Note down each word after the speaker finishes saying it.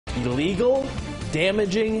Illegal,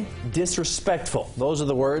 damaging, disrespectful. Those are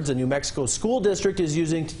the words a New Mexico school district is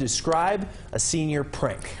using to describe a senior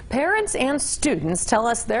prank. Parents and students tell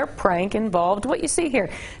us their prank involved what you see here: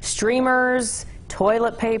 streamers,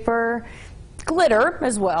 toilet paper, glitter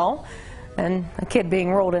as well, and a kid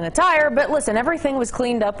being rolled in a tire. But listen, everything was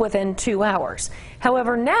cleaned up within 2 hours.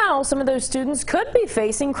 However, now some of those students could be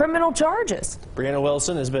facing criminal charges. Brianna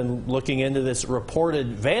Wilson has been looking into this reported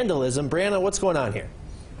vandalism. Brianna, what's going on here?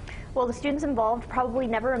 Well, the students involved probably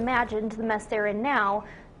never imagined the mess they're in now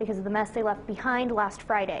because of the mess they left behind last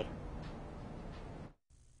Friday.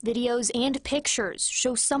 Videos and pictures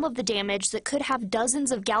show some of the damage that could have dozens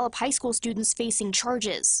of Gallup High School students facing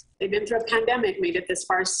charges. They've been through a pandemic, made it this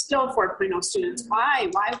far, still 4.0 students. Why?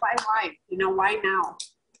 You know, why now?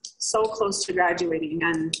 So close to graduating.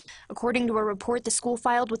 And according to a report the school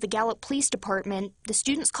filed with the Gallup Police Department, the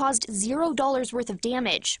students caused $0 worth of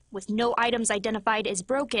damage, with no items identified as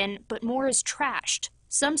broken, but more as trashed.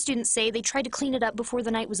 Some students say they tried to clean it up before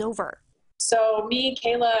the night was over. So me,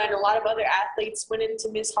 Kayla, and a lot of other athletes went into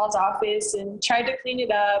Ms. Hall's office and tried to clean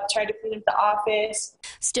it up, tried to clean up the office.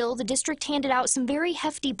 Still, the district handed out some very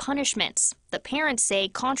hefty punishments that parents say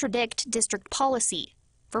contradict district policy.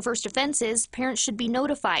 For first offenses, parents should be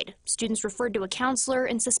notified, students referred to a counselor,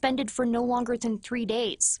 and suspended for no longer than 3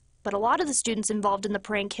 days. But a lot of the students involved in the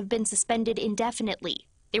prank have been suspended indefinitely.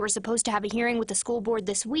 They were supposed to have a hearing with the school board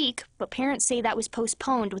this week, but parents say that was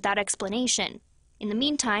postponed without explanation. In the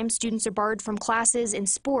meantime, students are barred from classes and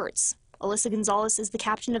sports. Alyssa Gonzalez is the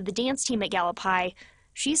captain of the dance team at Gallup High.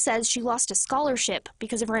 She says she lost a scholarship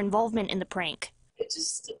because of her involvement in the prank.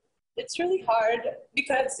 It's really hard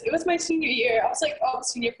because it was my senior year. I was like, oh,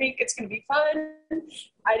 senior prank, it's going to be fun.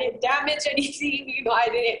 I didn't damage anything. You know, I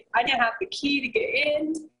didn't have the key to get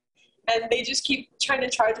in. And they just keep trying to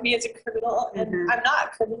charge me as a criminal. And I'm not a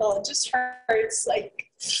criminal. It just hurts. Like,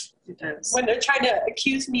 when they're trying to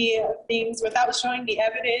accuse me of things without showing me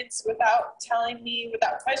evidence, without telling me,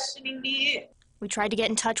 without questioning me. We tried to get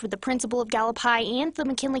in touch with the principal of Gallup High and the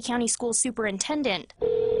McKinley County Schools superintendent.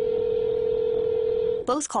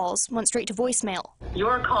 Both calls went straight to voicemail.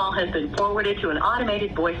 Your call has been forwarded to an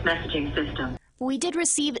automated voice messaging system. We did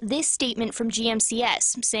receive this statement from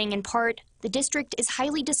GMCS, saying in part, the district is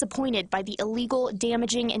highly disappointed by the illegal,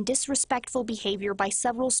 damaging, and disrespectful behavior by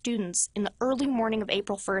several students in the early morning of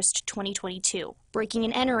April 1st, 2022. Breaking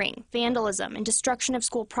and entering, vandalism, and destruction of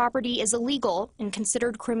school property is illegal and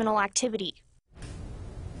considered criminal activity.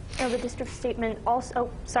 Oh, the district statement also, oh,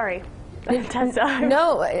 sorry.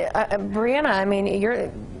 No, Brianna, I mean,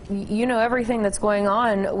 you know everything that's going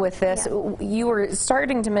on with this. Yeah. You were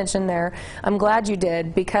starting to mention there, I'm glad you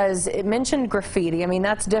did, because it mentioned graffiti. I mean,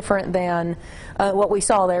 that's different than what we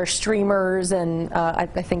saw there, streamers and I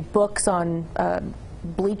think books on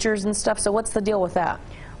bleachers and stuff. So what's the deal with that?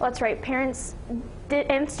 Well, that's right. Parents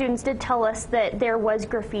and students did tell us that there was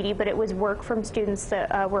graffiti, but it was work from students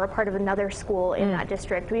that were a part of another school in that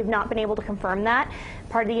district. We've not been able to confirm that.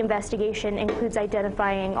 Part of the investigation includes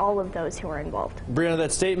identifying all of those who are involved. Brianna,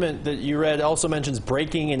 that statement that you read also mentions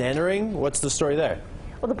breaking and entering. What's the story there?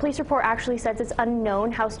 Well, the police report actually says it's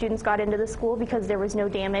unknown how students got into the school because there was no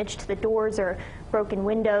damage to the doors or broken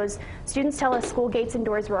windows. Students tell us school gates and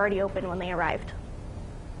doors were already open when they arrived.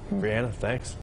 Brianna, thanks.